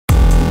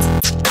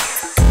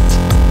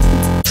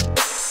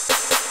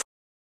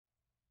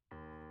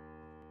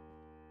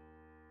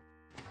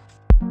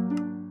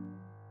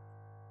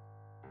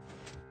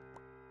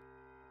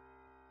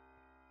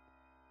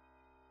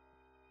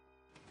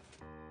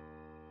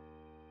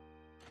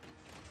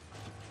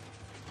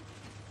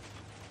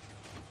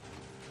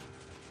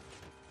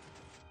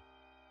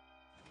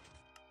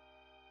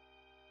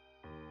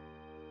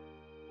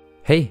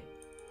Hey,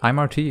 I'm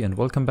RT and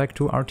welcome back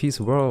to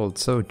RTsWorld.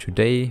 So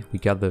today we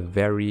got the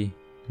very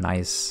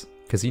nice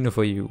casino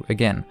for you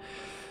again.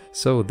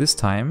 So this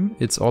time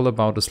it's all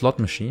about a slot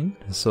machine.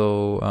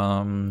 So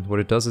what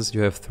it does is you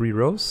have 3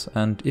 rows,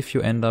 and if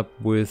you end up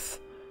with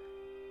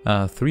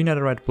 3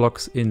 netherite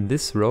blocks in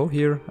this row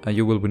here,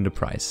 you will win the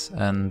prize.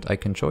 And I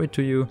can show it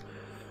to you.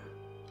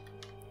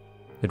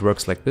 It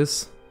works like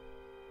this.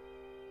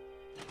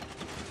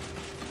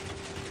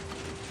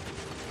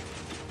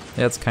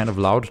 Yeah, it's kind of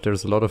loud,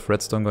 there's a lot of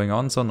redstone going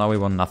on, so now we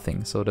won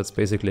nothing. So that's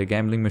basically a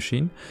gambling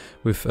machine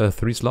with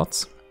 3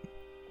 slots.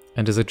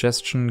 And the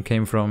suggestion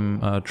came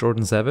from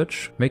Jordan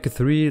Savage. Make a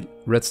 3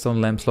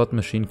 redstone lamp slot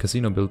machine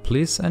casino build,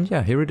 please. And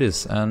yeah, here it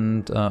is.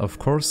 And of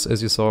course,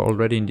 as you saw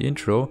already in the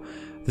intro,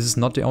 this is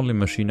not the only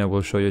machine I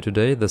will show you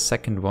today. The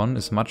second one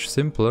is much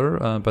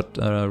simpler, but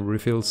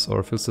fills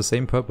the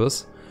same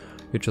purpose.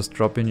 You just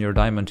drop in your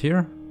diamond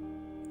here.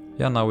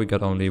 Yeah, now we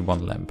got only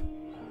 1 lamp.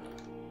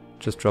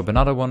 Just drop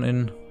another one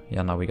in.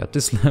 Yeah, now we got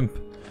this lamp.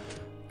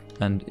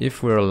 And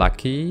if we're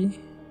lucky,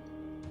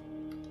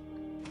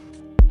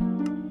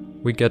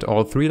 we get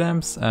all 3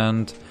 lamps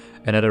and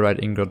a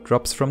netherite ingot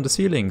drops from the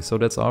ceiling. So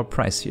that's our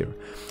prize here.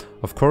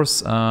 Of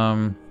course,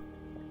 I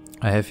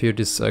have here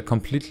these are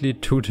completely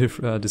two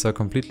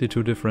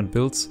different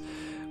builds.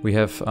 We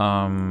have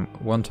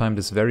one time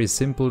this very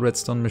simple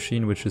redstone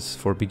machine, which is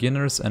for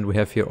beginners, and we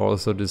have here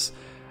also this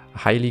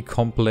highly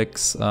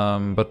complex,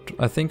 but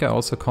I think I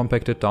also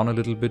compacted down a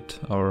little bit,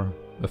 or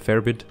a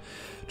fair bit,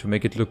 to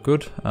make it look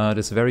good.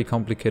 This very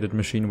complicated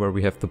machine where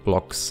we have the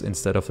blocks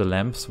instead of the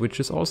lamps, which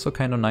is also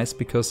kind of nice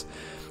because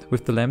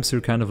with the lamps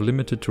you're kind of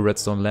limited to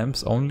redstone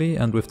lamps only,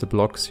 and with the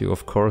blocks you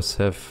of course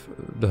have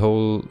the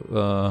whole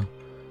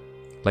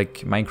like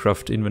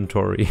Minecraft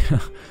inventory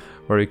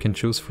where you can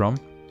choose from.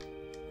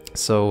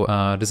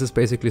 So this is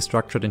basically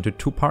structured into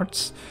 2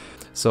 parts.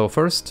 So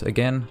first,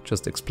 again,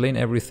 just explain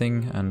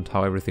everything and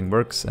how everything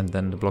works, and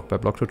then the block by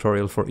block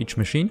tutorial for each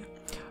machine.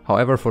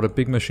 However, for the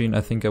big machine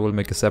I think I will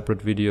make a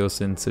separate video,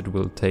 since it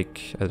will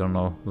take, I don't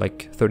know,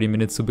 like 30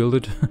 minutes to build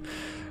it,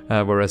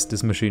 whereas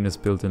this machine is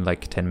built in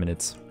like 10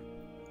 minutes.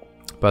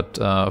 But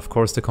of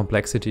course the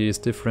complexity is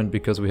different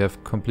because we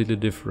have completely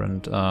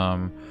different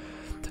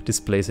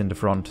displays in the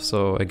front.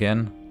 So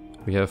again,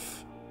 we have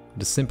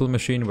the simple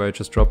machine where you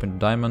just drop in the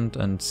diamond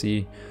and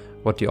see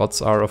what the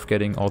odds are of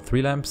getting all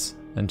 3 lamps.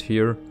 And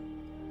here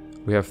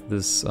we have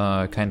this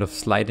kind of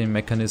sliding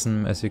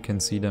mechanism, as you can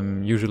see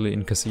them usually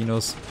in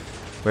casinos,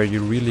 where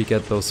you really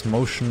get those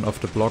motion of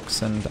the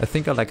blocks, and I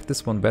think I like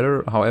this one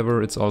better.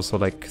 However, it's also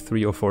like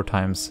 3 or 4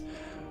 times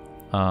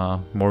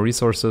more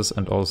resources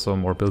and also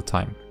more build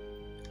time.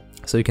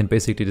 So you can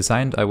basically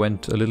design. I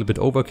went a little bit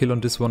overkill on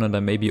this one and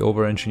I maybe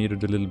over-engineered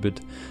it a little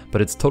bit,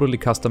 but it's totally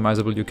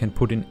customizable. You can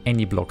put in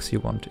any blocks you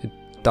want. It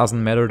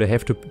doesn't matter,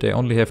 they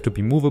only have to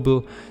be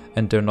movable,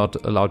 and they're not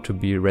allowed to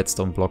be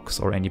redstone blocks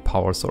or any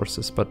power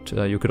sources, but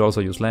you could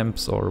also use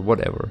lamps or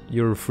whatever.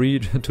 You're free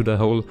to the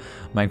whole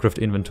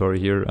Minecraft inventory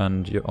here,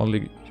 and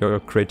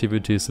your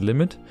creativity is the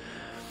limit.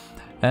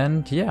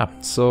 And yeah,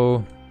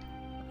 so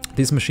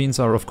these machines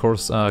are of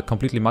course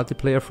completely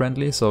multiplayer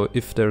friendly, so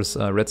if there's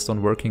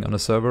redstone working on a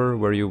server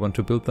where you want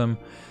to build them,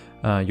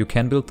 you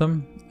can build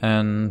them.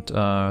 And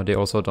they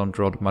also don't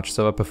draw much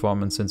server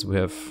performance, since we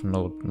have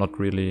not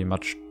really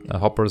much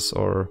hoppers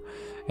or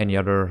any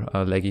other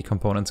laggy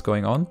components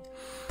going on.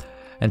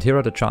 And here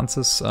are the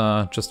chances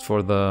just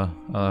for the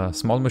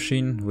small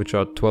machine, which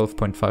are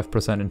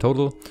 12.5% in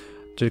total.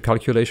 The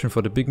calculation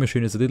for the big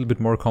machine is a little bit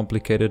more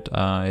complicated.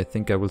 I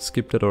think I will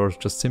skip that or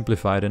just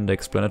simplify it in the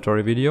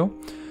explanatory video.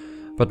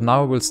 But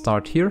now we'll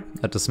start here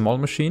at the small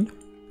machine.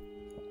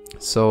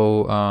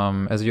 So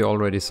as you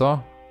already saw,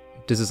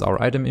 this is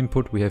our item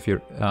input. We have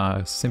here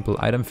a simple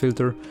item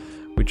filter.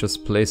 We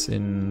just place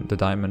in the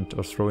diamond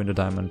or throw in the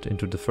diamond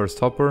into the first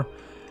hopper.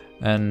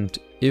 And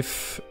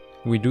if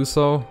we do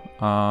so,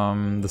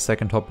 the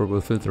second hopper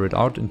will filter it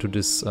out into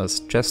this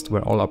chest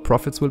where all our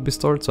profits will be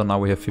stored. So now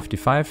we have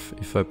 55.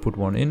 If I put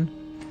 1 in,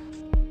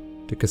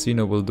 the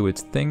casino will do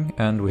its thing,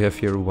 and we have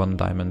here 1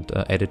 diamond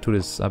added to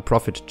this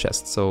profit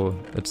chest. So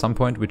at some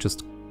point we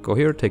just go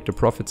here, take the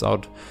profits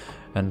out,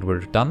 and we're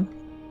done.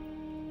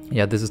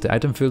 Yeah, this is the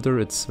item filter,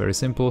 it's very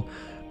simple.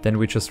 Then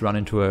we just run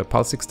into a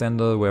pulse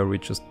extender where we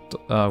just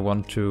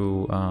want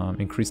to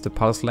increase the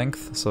pulse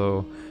length,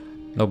 so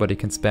nobody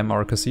can spam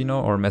our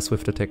casino or mess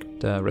with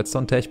the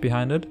redstone tag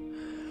behind it.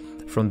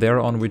 From there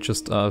on we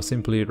just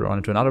simply run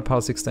into another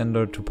pulse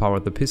extender to power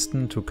the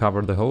piston to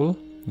cover the hole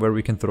where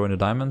we can throw in a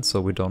diamond,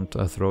 so we don't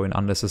throw in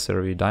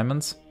unnecessary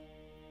diamonds.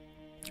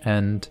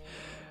 And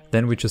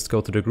then we just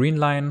go to the green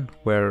line,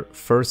 where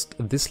first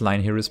this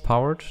line here is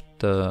powered,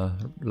 the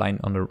line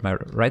on my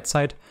right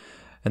side.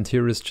 And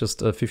here is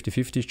just a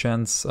 50-50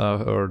 chance,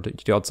 or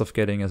the odds of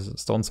getting a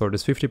stone sword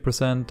is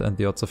 50%, and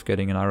the odds of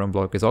getting an iron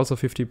block is also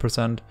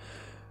 50%.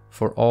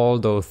 For all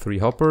those 3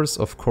 hoppers,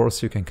 of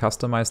course you can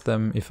customize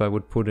them. If I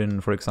would put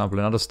in, for example,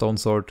 another stone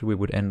sword, we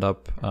would end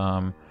up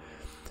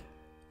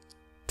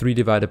 3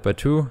 divided by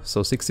 2,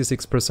 so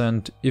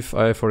 66%. If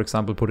I, for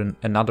example, put in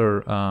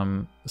another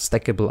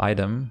stackable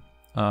item,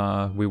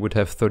 we would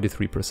have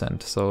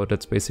 33%. So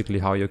that's basically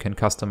how you can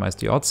customize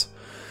the odds.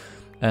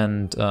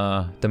 And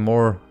the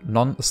more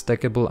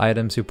non-stackable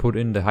items you put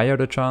in, the higher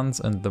the chance,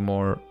 and the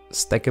more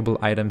stackable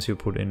items you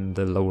put in,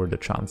 the lower the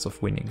chance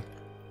of winning.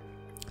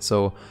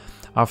 So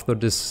after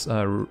this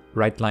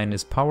right line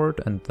is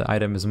powered and the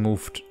item is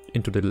moved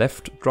into the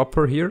left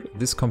dropper here,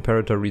 this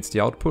comparator reads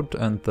the output,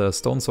 and the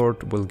stone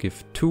sword will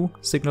give 2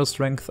 signal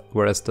strength,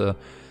 whereas the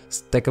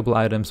stackable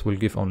items will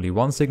give only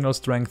 1 signal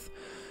strength.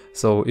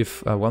 So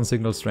if 1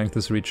 signal strength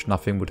is reached,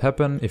 nothing would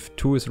happen. If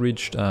 2 is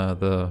reached,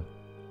 the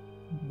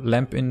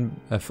lamp in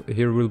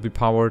here will be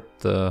powered,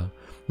 the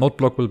note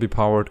block will be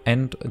powered,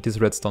 and this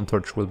redstone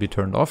torch will be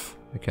turned off.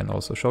 I can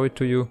also show it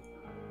to you.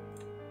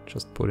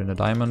 Just put in a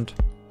diamond.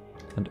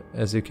 And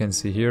as you can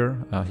see here,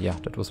 yeah,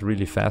 that was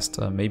really fast.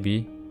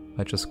 Maybe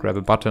I just grab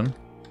a button.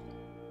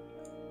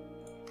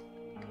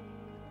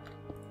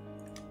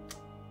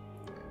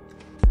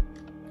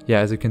 Yeah,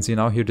 as you can see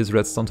now here, this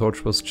redstone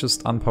torch was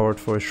just unpowered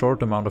for a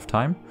short amount of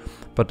time,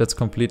 but that's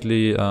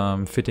completely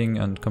fitting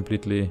and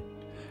completely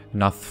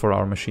enough for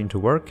our machine to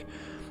work.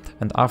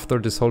 And after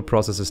this whole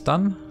process is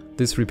done,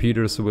 these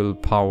repeaters will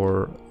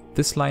power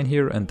this line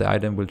here, and the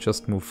item will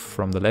just move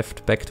from the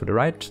left back to the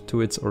right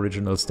to its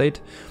original state,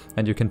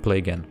 and you can play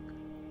again.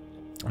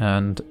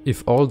 And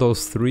if all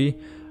those 3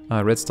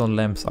 redstone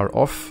lamps are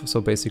off, so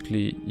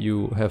basically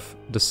you have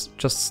this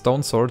just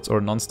stone swords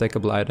or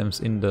non-stackable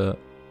items in the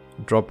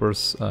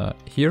droppers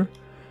here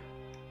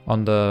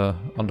on the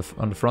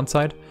front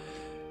side,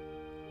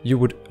 you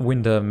would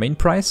win the main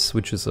prize,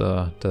 which is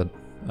the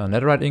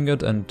netherite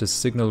ingot, and this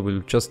signal will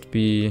just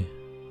be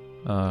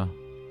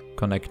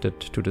connected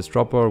to this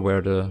dropper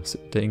where the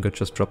ingot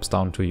just drops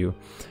down to you.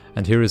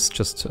 And here is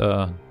just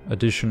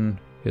addition.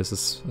 Here's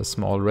a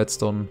small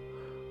redstone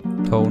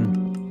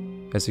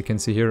tone, as you can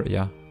see here,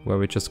 yeah, where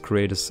we just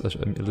create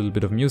a little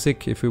bit of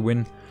music if we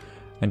win.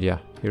 And yeah,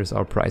 here's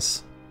our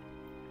prize.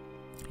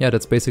 Yeah,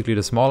 that's basically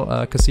the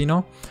small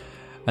casino.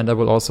 And I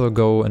will also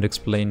go and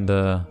explain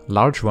the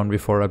large one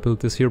before I build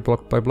this here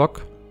block by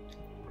block.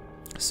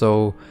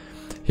 So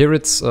here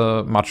it's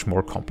much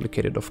more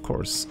complicated, of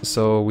course.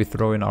 So we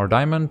throw in our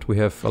diamond, we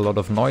have a lot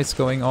of noise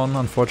going on,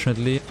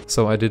 unfortunately.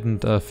 So I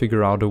didn't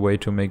figure out a way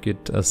to make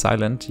it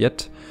silent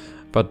yet.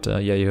 But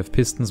yeah, you have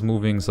pistons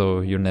moving,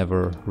 so you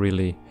never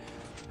really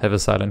have a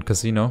silent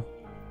casino.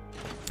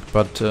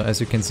 But as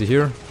you can see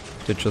here,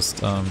 they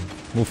just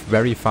move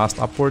very fast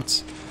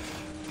upwards.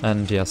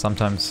 And yeah,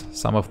 sometimes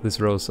some of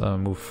these rows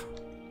move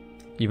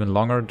even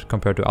longer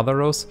compared to other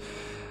rows.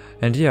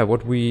 And yeah,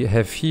 what we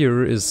have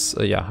here is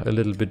yeah, a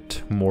little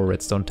bit more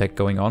redstone tech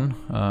going on.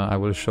 I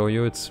will show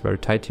you, it's very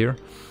tight here.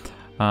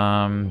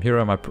 Here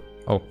are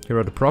here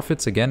are the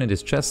profits again in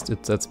this chest.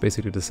 That's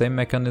basically the same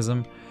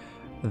mechanism.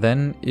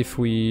 Then if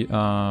we put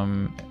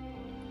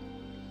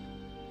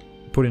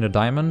in a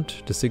diamond,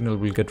 the signal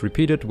will get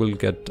repeated, will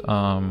get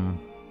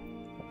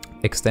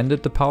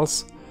extended, the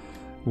pulse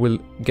will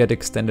get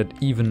extended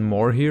even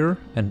more here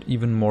and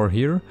even more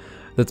here.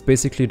 That's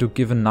basically to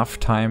give enough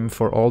time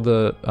for all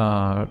the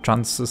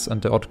chances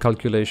and the odd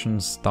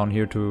calculations down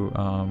here to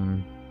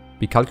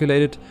be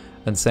calculated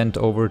and sent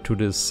over to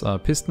these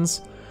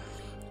pistons.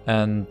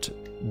 And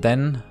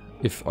then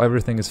if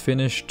everything is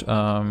finished,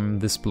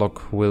 this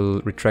block will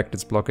retract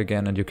its block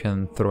again and you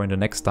can throw in the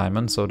next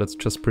diamond. So that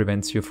just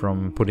prevents you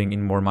from putting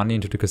in more money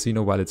into the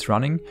casino while it's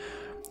running.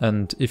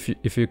 And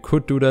if you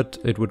could do that,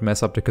 it would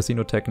mess up the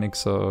casino technique.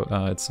 So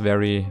it's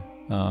very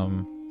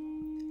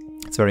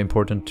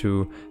important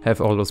to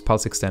have all those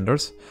pulse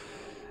extenders.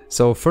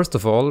 So first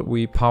of all,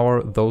 we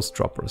power those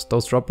droppers.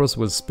 Those droppers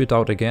will spit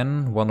out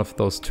again one of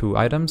those 2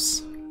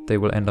 items. They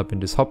will end up in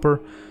this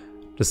hopper.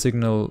 The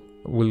signal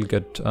will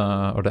get,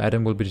 or the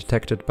item will be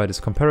detected by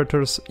these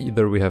comparators.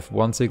 Either we have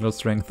 1 signal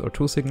strength or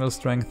 2 signal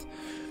strength.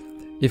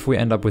 If we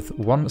end up with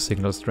 1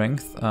 signal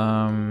strength,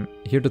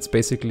 here that's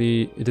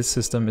basically, this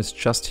system is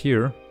just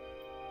here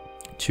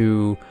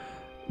to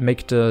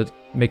make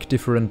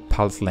different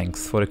pulse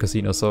lengths for the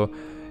casino. So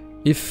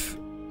if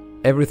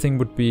everything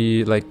would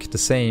be like the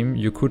same,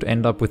 you could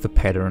end up with a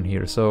pattern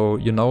here. So,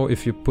 you know,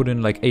 if you put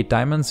in like 8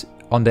 diamonds,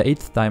 on the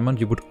 8th diamond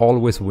you would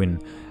always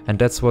win. And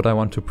that's what I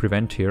want to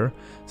prevent here,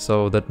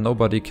 so that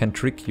nobody can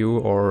trick you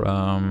or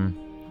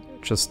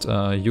just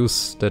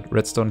use that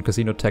redstone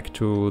casino tech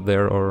to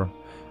their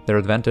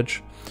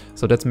advantage.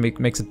 So that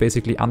makes it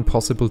basically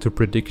impossible to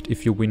predict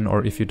if you win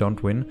or if you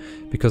don't win,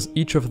 because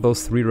each of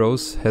those 3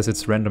 rows has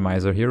its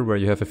randomizer here, where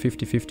you have a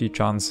 50-50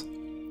 chance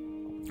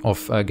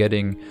of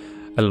getting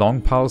a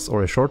long pulse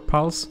or a short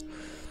pulse.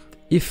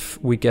 If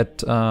we get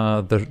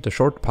the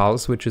short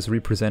pulse, which is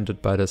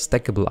represented by the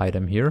stackable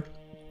item here,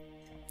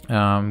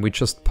 we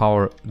just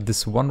power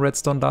this 1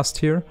 redstone dust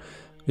here.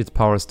 It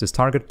powers this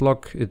target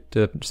block.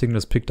 The signal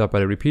is picked up by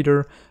the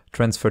repeater,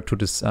 transferred to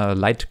this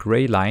light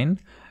gray line,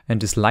 and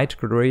this light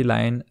gray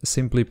line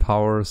simply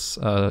powers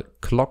a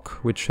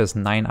clock which has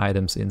 9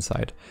 items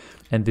inside.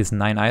 And these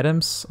 9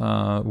 items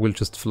will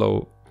just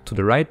flow to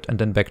the right and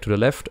then back to the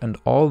left, and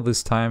all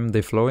this time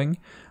they're flowing,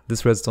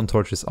 this redstone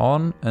torch is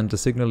on and the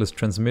signal is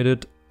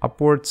transmitted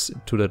upwards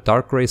to the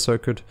dark gray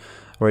circuit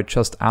where it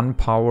just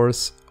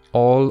unpowers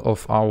all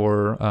of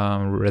our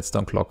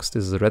redstone clocks.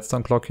 This is a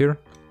redstone clock here.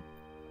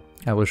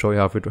 I will show you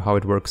how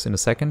it works in a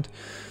second.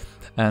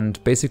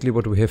 And basically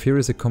what we have here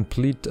is a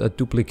complete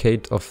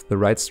duplicate of the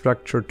right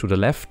structure to the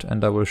left,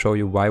 and I will show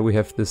you why we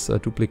have this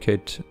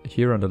duplicate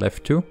here on the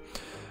left too.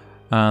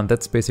 And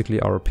that's basically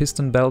our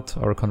piston belt,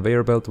 our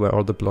conveyor belt, where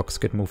all the blocks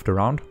get moved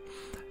around.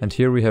 And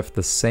here we have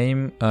the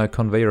same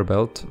conveyor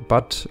belt,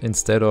 but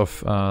instead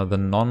of the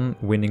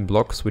non-winning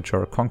blocks, which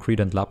are concrete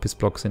and lapis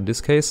blocks in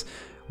this case,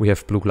 we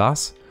have blue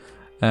glass.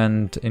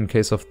 And in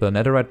case of the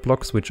netherite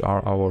blocks, which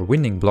are our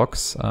winning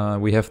blocks,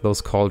 we have those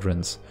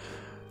cauldrons.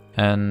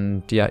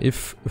 And yeah,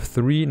 if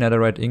 3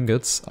 netherite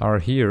ingots are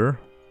here,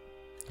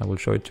 I will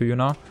show it to you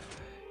now.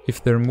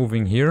 If they're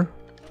moving here,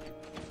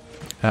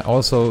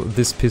 also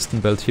this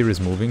piston belt here is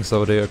moving,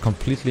 so they are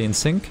completely in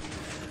sync.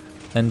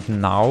 And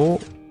now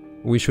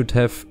we should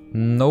have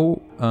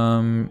no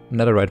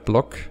netherite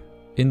block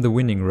in the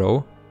winning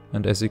row.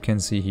 And as you can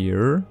see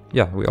here,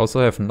 yeah, we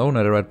also have no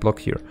netherite block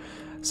here.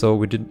 So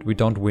we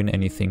don't win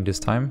anything this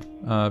time,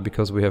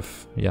 because we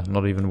have, yeah,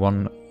 not even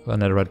one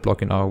netherite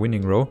block in our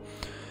winning row.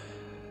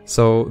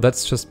 So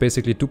that's just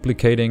basically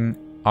duplicating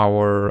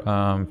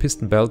our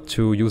piston belt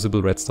to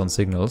usable redstone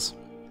signals.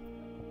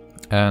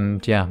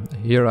 And yeah,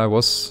 here I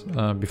was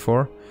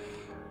before,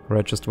 where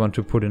I just want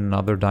to put in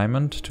another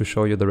diamond to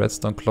show you the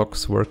redstone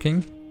clocks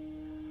working.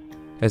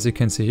 As you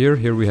can see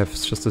here we have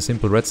just a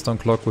simple redstone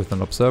clock with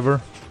an observer.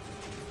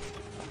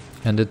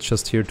 And it's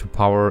just here to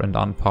power and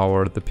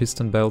unpower the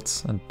piston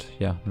belts. And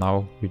yeah,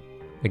 now we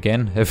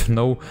again have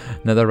no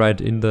netherite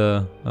in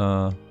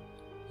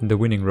the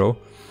winning row.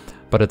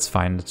 But it's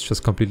fine, it's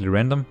just completely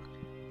random.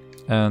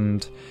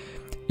 And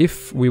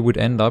if we would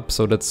end up,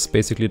 so that's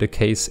basically the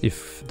case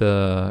if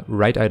the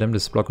right item,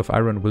 this block of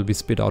iron, will be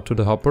spit out to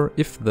the hopper.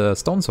 If the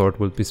stone sword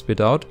will be spit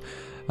out,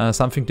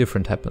 something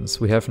different happens.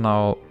 We have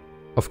now,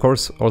 of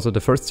course, also the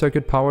first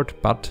circuit powered,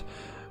 but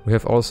we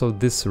have also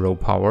this row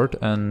powered,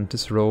 and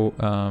this row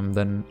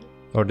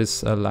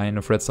this line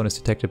of redstone is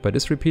detected by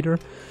this repeater.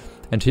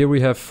 And here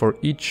we have for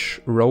each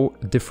row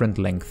different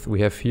length. We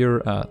have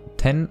here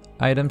 10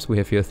 items, we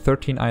have here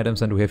 13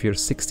 items, and we have here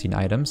 16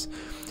 items.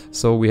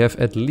 So we have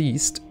at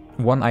least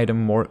 1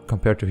 item more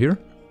compared to here.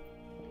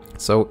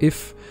 So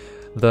if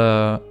we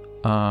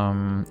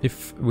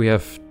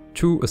have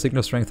a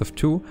signal strength of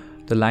 2,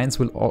 the lines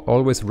will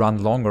always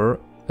run longer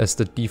as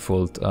the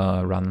default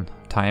run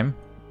time.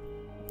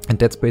 And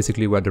that's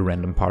basically where the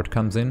random part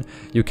comes in.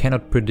 You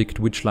cannot predict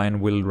which line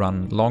will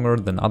run longer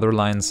than other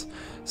lines,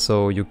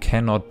 so you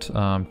cannot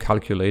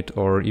calculate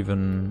or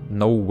even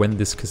know when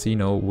this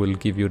casino will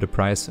give you the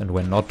price and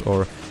when not,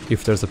 or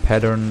if there's a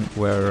pattern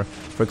where,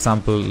 for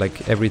example,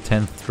 like every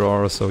 10th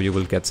draw or so you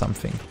will get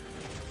something.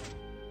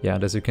 Yeah,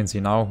 and as you can see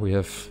now, we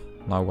have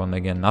now won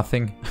again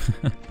nothing.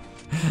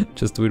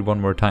 Just do it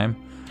one more time.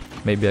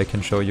 Maybe I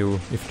can show you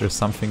if there's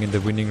something in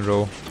the winning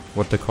row,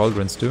 what the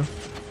cauldrons do.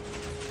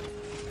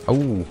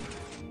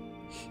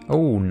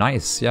 Oh,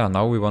 nice. Yeah,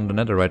 now we won the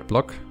netherite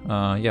block.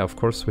 Yeah, of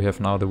course, we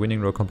have now the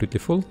winning row completely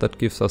full. That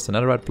gives us the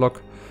netherite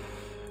block.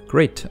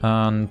 Great.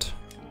 And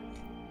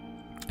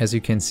as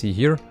you can see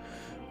here,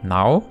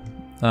 now,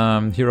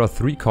 here are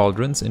 3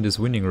 cauldrons in this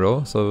winning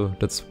row. So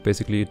that's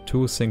basically 2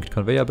 synced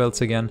conveyor belts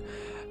again.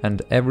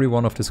 And every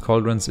one of these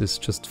cauldrons is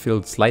just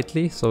filled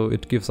slightly, so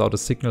it gives out a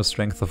signal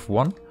strength of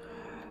 1.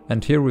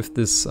 And here with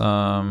this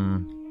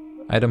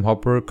item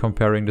hopper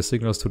comparing the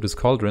signals to these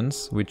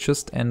cauldrons, we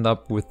just end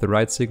up with the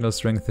right signal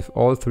strength if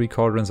all 3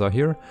 cauldrons are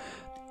here.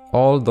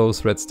 All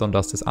those redstone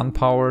dust is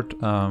unpowered,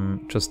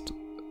 just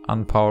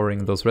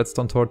unpowering those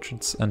redstone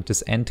torches, and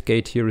this end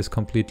gate here is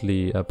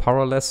completely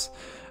powerless,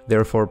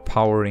 therefore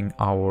powering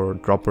our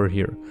dropper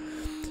here.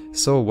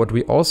 So what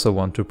we also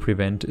want to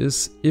prevent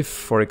is if,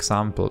 for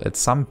example, at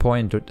some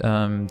point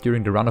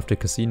during the run of the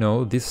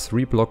casino, these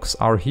 3 blocks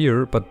are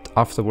here, but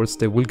afterwards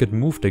they will get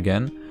moved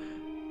again.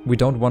 We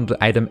don't want the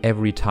item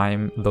every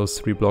time those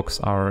 3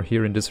 blocks are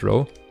here in this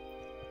row.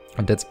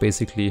 And that's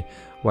basically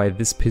why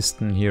this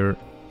piston here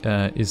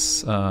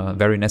is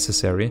very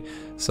necessary.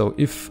 So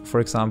if,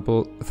 for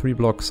example, 3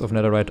 blocks of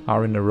netherite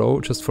are in a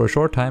row just for a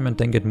short time and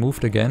then get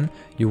moved again,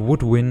 you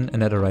would win a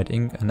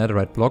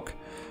netherite block.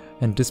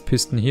 And this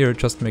piston here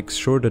just makes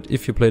sure that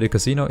if you play the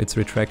casino, it's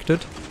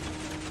retracted.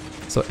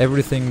 So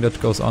everything that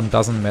goes on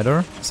doesn't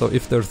matter. So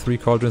if there are 3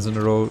 cauldrons in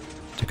a row,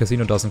 the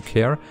casino doesn't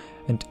care.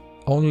 And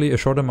only a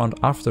short amount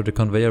after the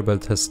conveyor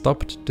belt has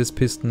stopped, this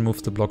piston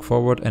moves the block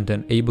forward and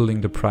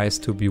enabling the prize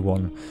to be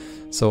won.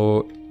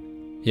 So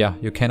yeah,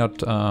 you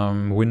cannot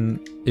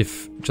win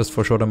if just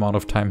for a short amount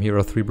of time here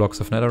are 3 blocks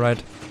of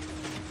netherite.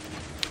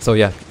 So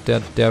yeah,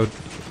 there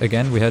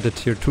again we had it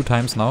here 2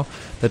 times now,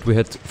 that we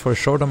had for a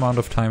short amount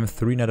of time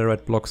 3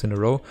 netherite blocks in a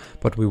row,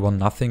 but we won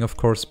nothing, of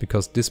course,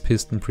 because this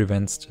piston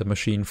prevents the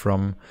machine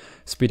from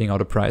spitting out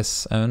a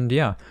prize. And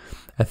yeah,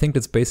 I think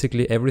that's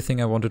basically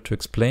everything I wanted to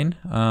explain.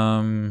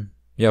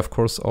 Yeah, of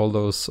course, all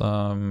those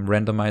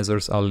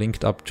randomizers are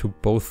linked up to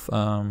both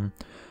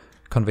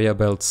conveyor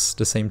belts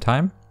the same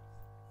time.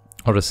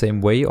 or the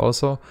same way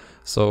also.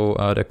 So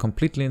they're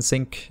completely in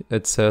sync.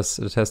 It says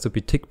it has to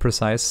be tick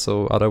precise,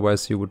 so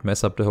otherwise you would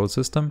mess up the whole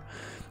system.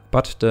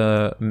 But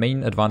the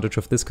main advantage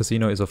of this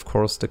casino is of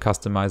course the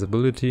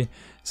customizability.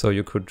 So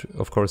you could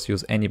of course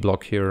use any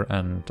block here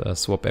and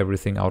swap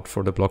everything out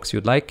for the blocks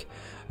you'd like.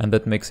 And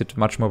that makes it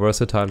much more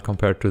versatile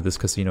compared to this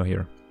casino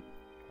here.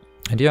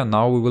 And yeah,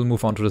 now we will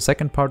move on to the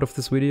second part of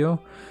this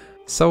video.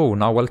 So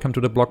now welcome to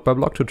the block by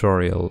block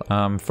tutorial.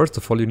 First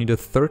of all, you need a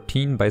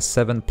 13 by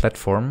 7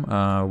 platform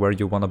where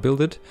you want to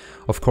build it.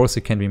 Of course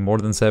it can be more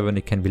than 7,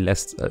 it can be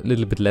less, a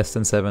little bit less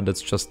than 7.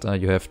 That's just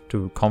you have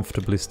to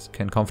comfortably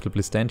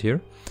stand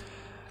here.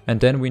 And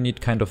then we need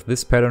kind of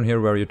this pattern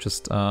here where you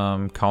just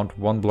count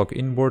 1 block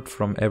inward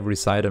from every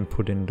side and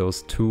put in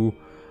those 2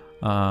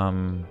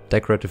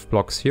 decorative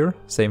blocks here.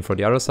 Same for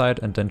the other side,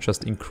 and then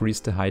just increase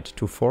the height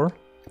to 4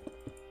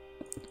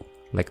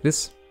 like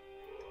this.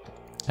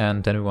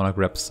 And then we want to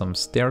grab some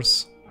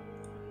stairs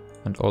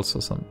and also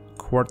some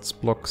quartz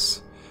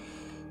blocks.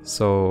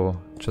 So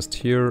just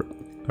here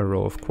a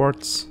row of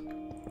quartz,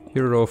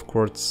 here a row of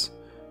quartz,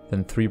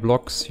 then 3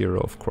 blocks, here a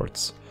row of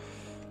quartz.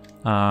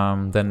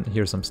 Then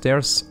here some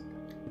stairs,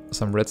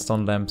 some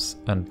redstone lamps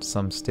and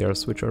some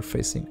stairs which are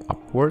facing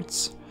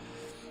upwards.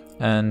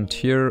 And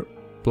here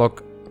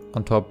block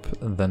on top,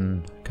 and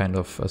then kind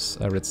of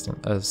a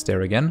redstone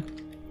stair again.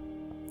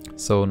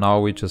 So now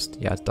we just,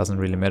 yeah, it doesn't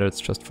really matter,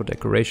 it's just for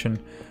decoration.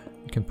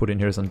 You can put in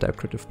here some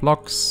decorative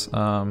blocks,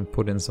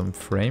 put in some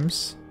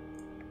frames.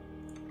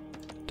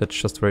 That's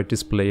just where we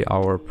display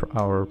our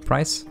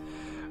price.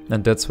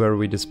 And that's where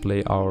we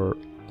display our,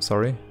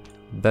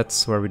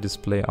 that's where we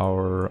display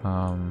our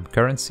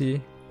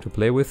currency to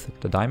play with,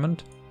 the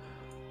diamond.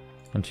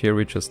 And here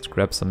we just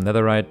grab some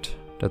netherite.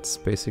 That's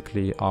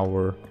basically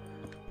our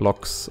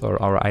blocks or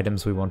our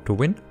items we want to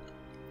win.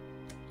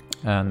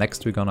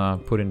 Next we're gonna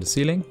put in the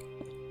ceiling.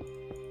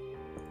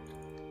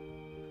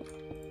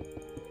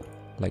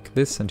 Like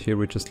this, and here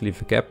we just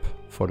leave a gap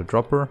for the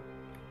dropper.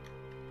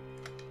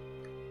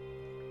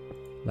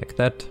 Like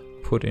that,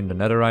 put in the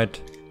netherite.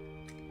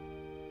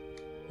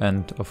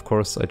 And of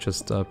course I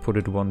just put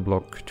it 1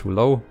 block too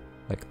low,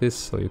 like this,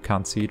 so you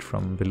can't see it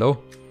from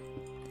below.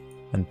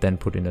 And then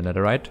put in the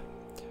netherite.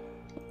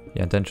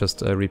 Yeah, and then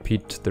just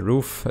repeat the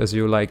roof as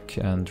you like,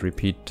 and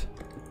repeat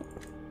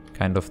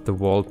kind of the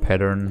wall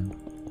pattern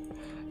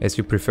as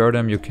you prefer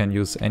them. You can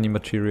use any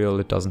material,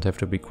 it doesn't have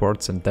to be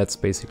quartz, and that's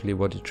basically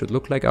what it should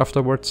look like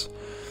afterwards.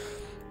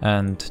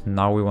 And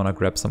now we want to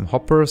grab some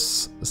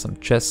hoppers, some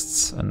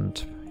chests,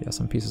 and yeah,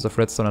 some pieces of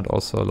redstone, and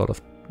also a lot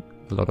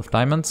of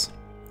diamonds.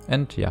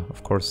 And yeah,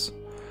 of course,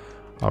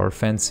 our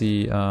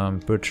fancy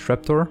birch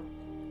trapdoor.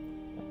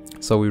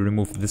 So we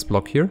remove this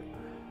block here,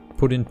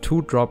 put in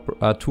 2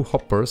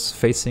 hoppers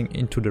facing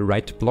into the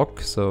right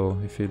block. So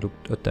if you look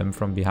at them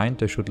from behind,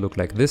 they should look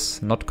like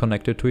this, not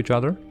connected to each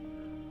other.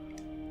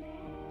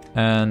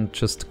 And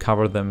just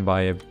cover them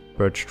by a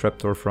birch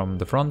trapdoor from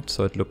the front,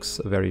 so it looks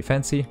very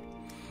fancy.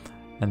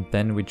 And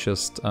then we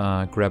just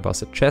grab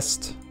us a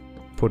chest,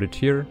 put it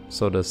here,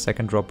 so the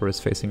second dropper is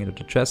facing into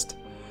the chest.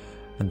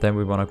 And then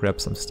we want to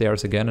grab some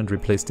stairs again and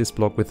replace this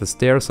block with a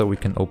stair, so we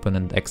can open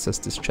and access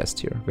this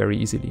chest here very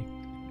easily.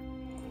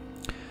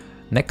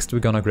 Next we're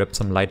gonna grab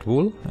some light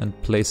wool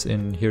and place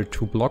in here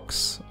 2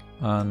 blocks,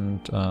 and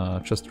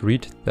just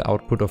read the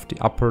output of the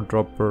upper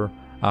dropper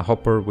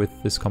hopper with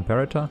this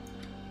comparator.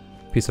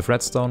 Piece of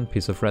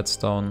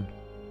redstone,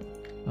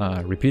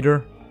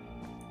 repeater,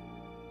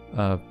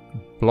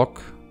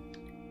 block,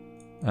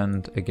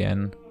 and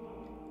again,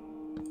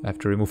 I have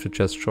to remove the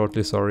chest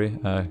shortly, sorry,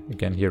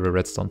 again here a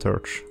redstone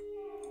torch.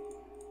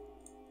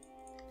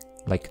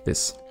 Like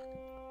this.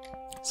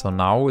 So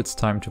now it's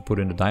time to put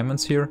in the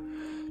diamonds here.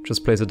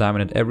 Just place a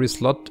diamond in every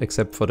slot,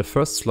 except for the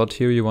first slot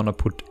here you want to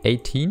put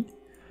 18.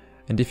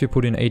 And if you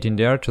put in 18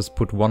 there, just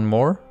put 1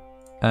 more.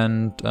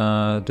 And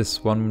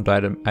this one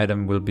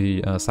item will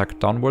be sucked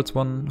downwards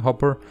 1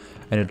 hopper,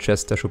 and in the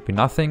chest there should be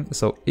nothing.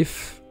 So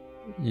if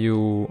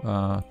you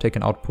take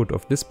an output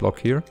of this block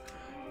here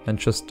and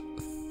just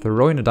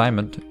throw in a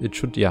diamond, it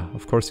should, yeah,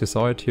 of course you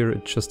saw it here,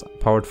 it just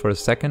powered for a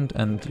second,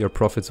 and your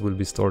profits will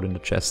be stored in the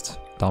chest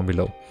down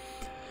below.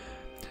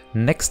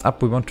 Next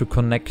up we want to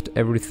connect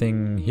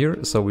everything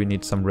here, so we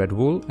need some red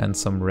wool and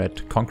some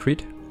red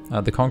concrete.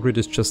 The concrete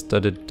is just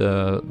that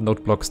the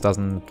note blocks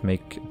doesn't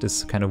make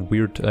this kind of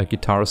weird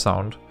guitar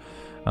sound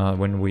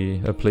when we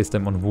place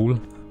them on wool.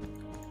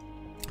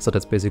 So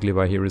that's basically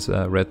why here is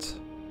red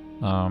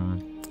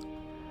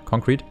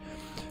concrete.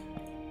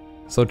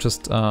 So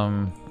just,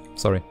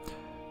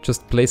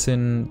 just place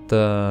in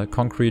the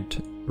concrete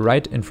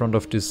right in front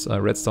of these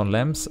redstone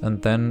lamps,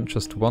 and then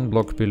just 1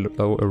 block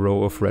below a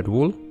row of red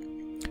wool.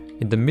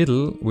 In the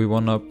middle we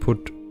want to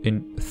put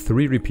in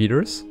 3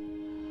 repeaters.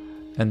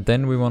 And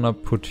then we want to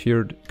put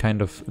here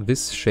kind of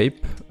this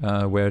shape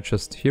where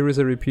just here is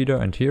a repeater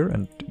and here,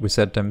 and we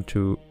set them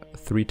to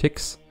 3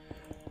 ticks.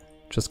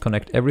 Just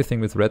connect everything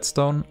with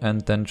redstone,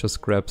 and then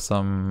just grab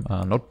some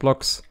note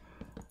blocks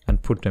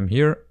and put them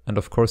here. And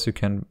of course you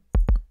can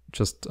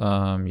just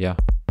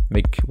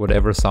make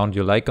whatever sound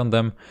you like on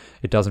them.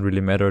 It doesn't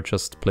really matter,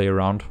 just play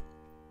around.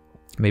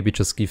 maybe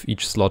just give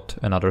each slot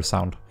another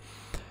sound.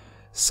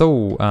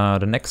 So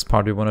the next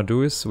part we want to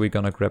do is we're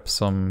gonna grab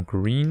some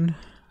green,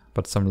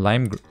 but some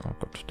lime green. Oh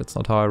god, that's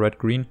not how I read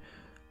green.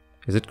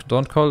 Is it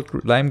don't call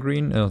it lime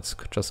green? No, it's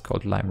just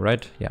called lime,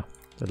 right? Yeah,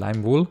 the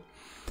lime wool.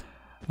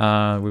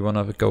 We want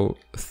to go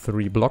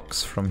 3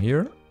 blocks from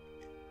here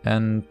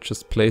and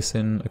just place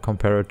in a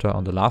comparator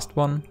on the last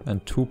one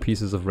and 2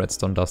 pieces of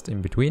redstone dust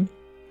in between.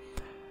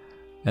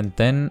 And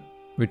then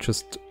we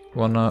just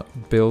want to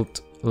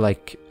build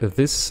like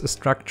this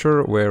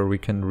structure where we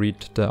can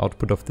read the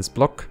output of this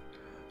block.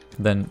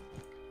 Then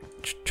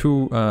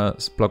 2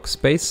 block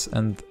space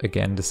and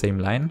again the same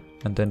line,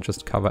 and then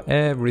just cover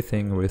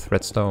everything with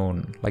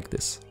redstone like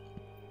this.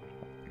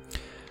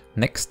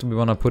 Next we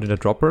want to put in the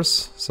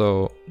droppers,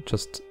 so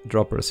just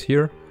droppers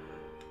here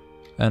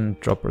and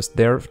droppers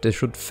there. They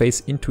should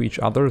face into each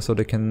other so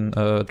they can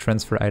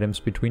transfer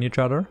items between each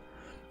other.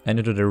 And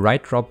into the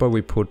right dropper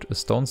we put a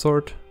stone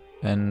sword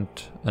and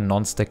a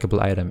non-stackable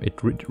item. It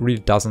really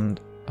doesn't,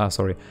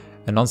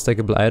 a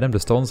non-stackable item, the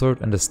stone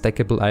sword, and a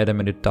stackable item,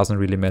 and it doesn't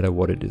really matter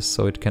what it is.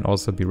 So it can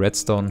also be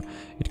redstone,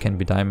 it can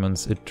be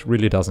diamonds, it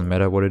really doesn't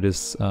matter what it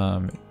is.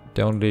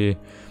 The only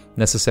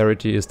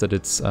necessity is that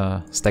it's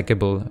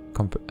stackable,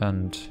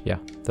 and yeah,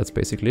 that's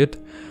basically it.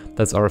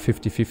 That's our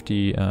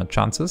 50-50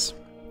 chances.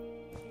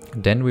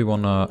 Then we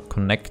want to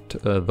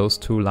connect those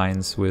 2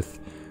 lines with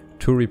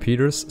 2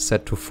 repeaters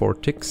set to 4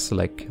 ticks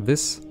like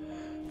this,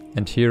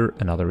 and here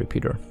another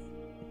repeater.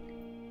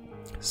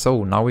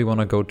 So now we want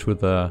to go to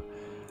the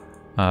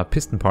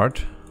piston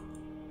part.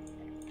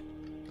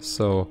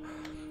 So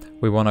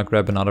we want to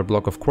grab another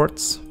block of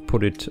quartz,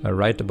 put it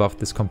right above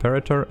this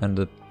comparator and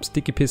the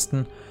sticky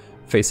piston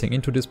facing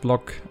into this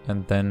block,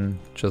 and then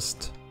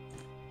just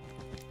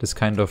this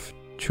kind of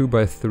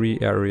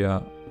 2x3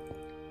 area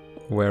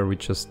where we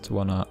just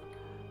want to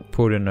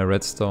put in a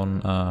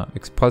redstone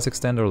pulse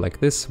extender like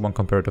this, 1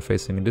 comparator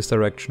facing in this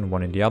direction,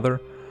 1 in the other,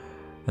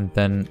 and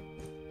then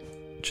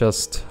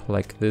just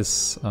like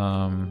this,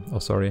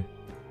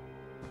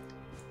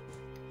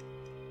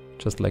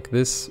 just like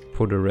this,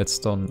 put a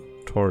redstone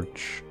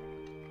torch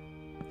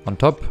on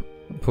top,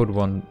 put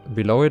 1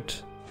 below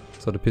it,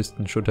 so the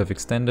piston should have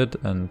extended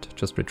and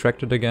just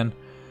retracted again.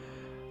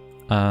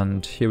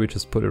 And here we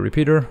just put a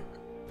repeater.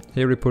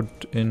 Here we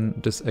put in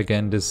this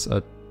again, this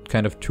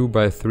kind of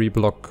 2x3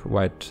 block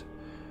wide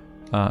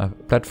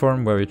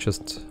platform where we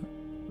just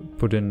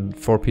put in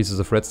 4 pieces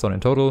of redstone in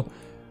total.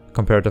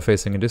 Comparator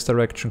facing in this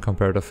direction,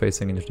 comparator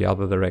facing in the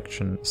other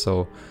direction.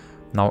 So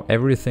now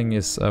everything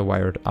is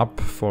wired up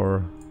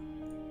for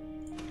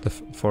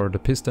the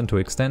piston to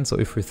extend. So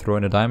if we throw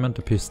in a diamond,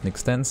 the piston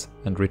extends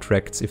and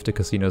retracts if the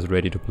casino is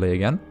ready to play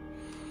again.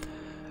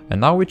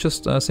 And now we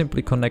just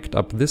simply connect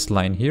up this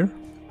line here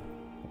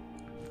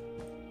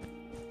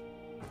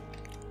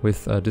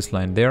with this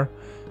line there.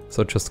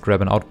 So just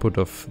grab an output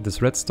of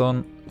this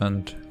redstone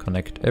and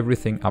connect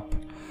everything up.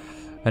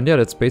 And yeah,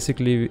 that's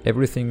basically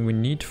everything we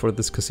need for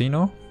this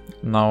casino.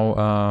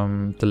 Now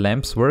the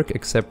lamps work,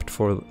 except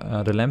for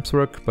the lamps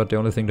work, but the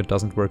only thing that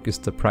doesn't work is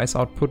the price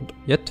output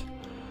yet.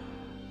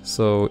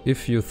 So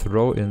if you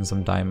throw in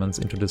some diamonds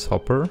into this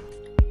hopper,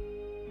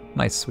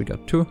 nice, we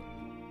got 2.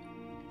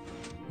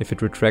 If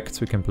it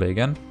retracts, we can play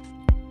again.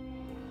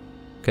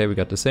 Okay, we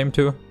got the same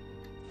 2.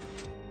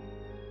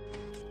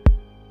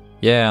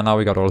 Yeah, now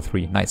we got all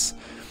 3, nice.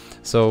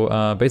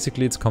 So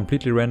basically it's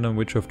completely random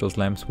which of those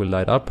lamps will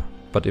light up,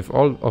 but if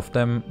all of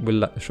them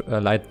will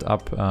light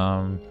up,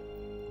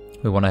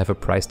 we want to have a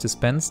price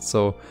dispensed.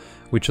 So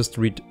we just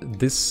read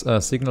this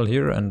signal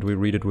here and we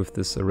read it with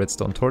this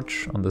redstone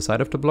torch on the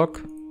side of the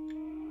block.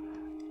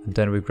 And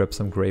then we grab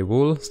some gray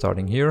wool,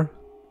 starting here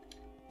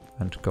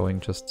and going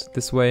just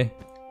this way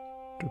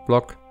to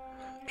block.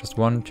 Just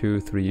 1, 2,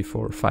 3,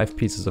 4, 5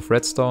 pieces of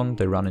redstone.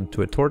 They run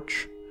into a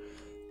torch.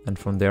 And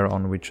from there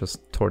on we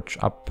just torch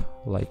up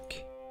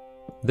like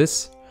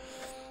this.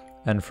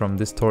 And from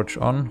this torch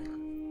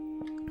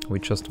on, we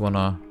just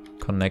wanna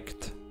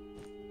connect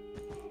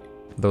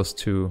those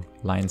 2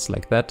 lines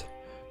like that.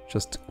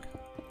 Just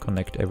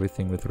connect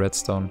everything with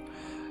redstone.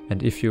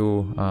 And if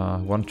you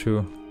want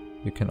to,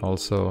 you can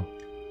also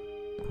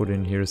put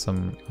in here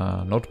some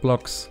note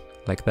blocks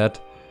like that.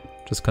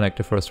 Just connect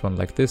the first one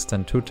like this,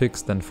 then 2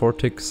 ticks, then 4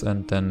 ticks,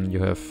 and then you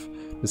have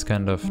this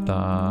kind of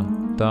da,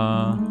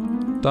 da,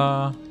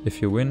 da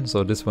if you win.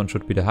 So this one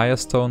should be the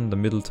highest tone, the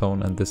middle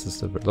tone, and this is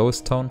the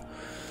lowest tone.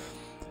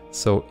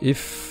 So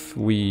if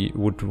we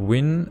would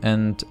win,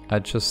 and I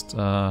just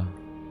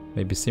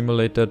maybe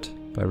simulate that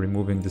by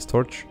removing this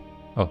torch.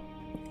 Oh,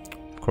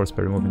 of course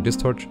by removing this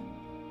torch.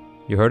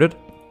 You heard it?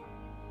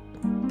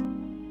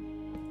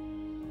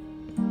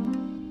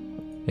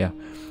 Yeah,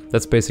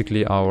 that's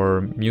basically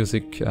our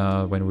music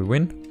when we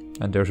win.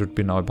 And there should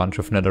be now a bunch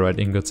of netherite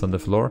ingots on the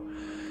floor.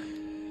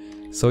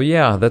 So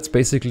yeah, that's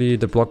basically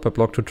the block by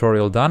block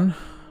tutorial done.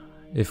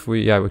 If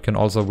we can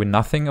also win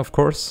nothing, of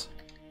course,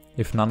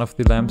 if none of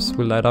the lamps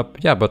will light up.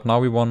 Yeah, but now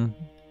we won.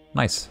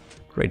 Nice,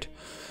 great.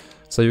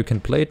 So you can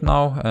play it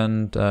now,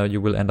 and you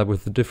will end up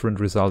with a different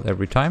result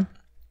every time.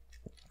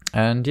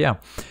 And yeah,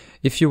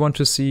 If you want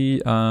to see,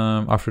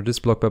 after this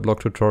block-by-block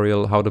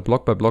tutorial, how the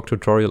block-by-block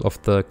tutorial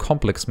of the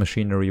complex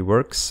machinery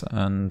works,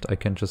 and I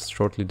can just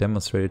shortly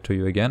demonstrate it to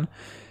you again.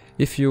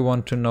 If you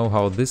want to know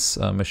how this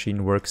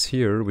machine works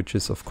here, which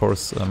is of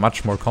course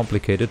much more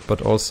complicated,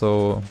 but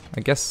also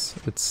I guess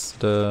it's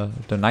the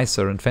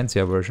nicer and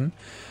fancier version,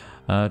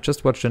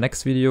 just watch the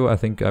next video. I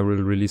think I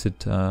will release it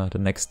the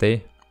next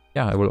day.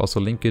 Yeah, I will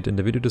also link it in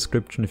the video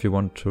description if you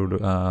want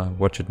to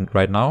watch it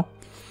right now.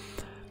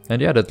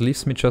 And yeah, that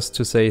leaves me just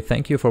to say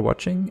thank you for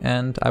watching,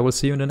 and I will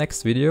see you in the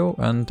next video.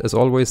 And as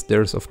always,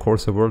 there's of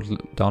course a World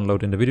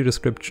download in the video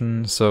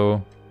description,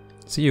 so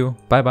see you,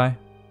 bye bye.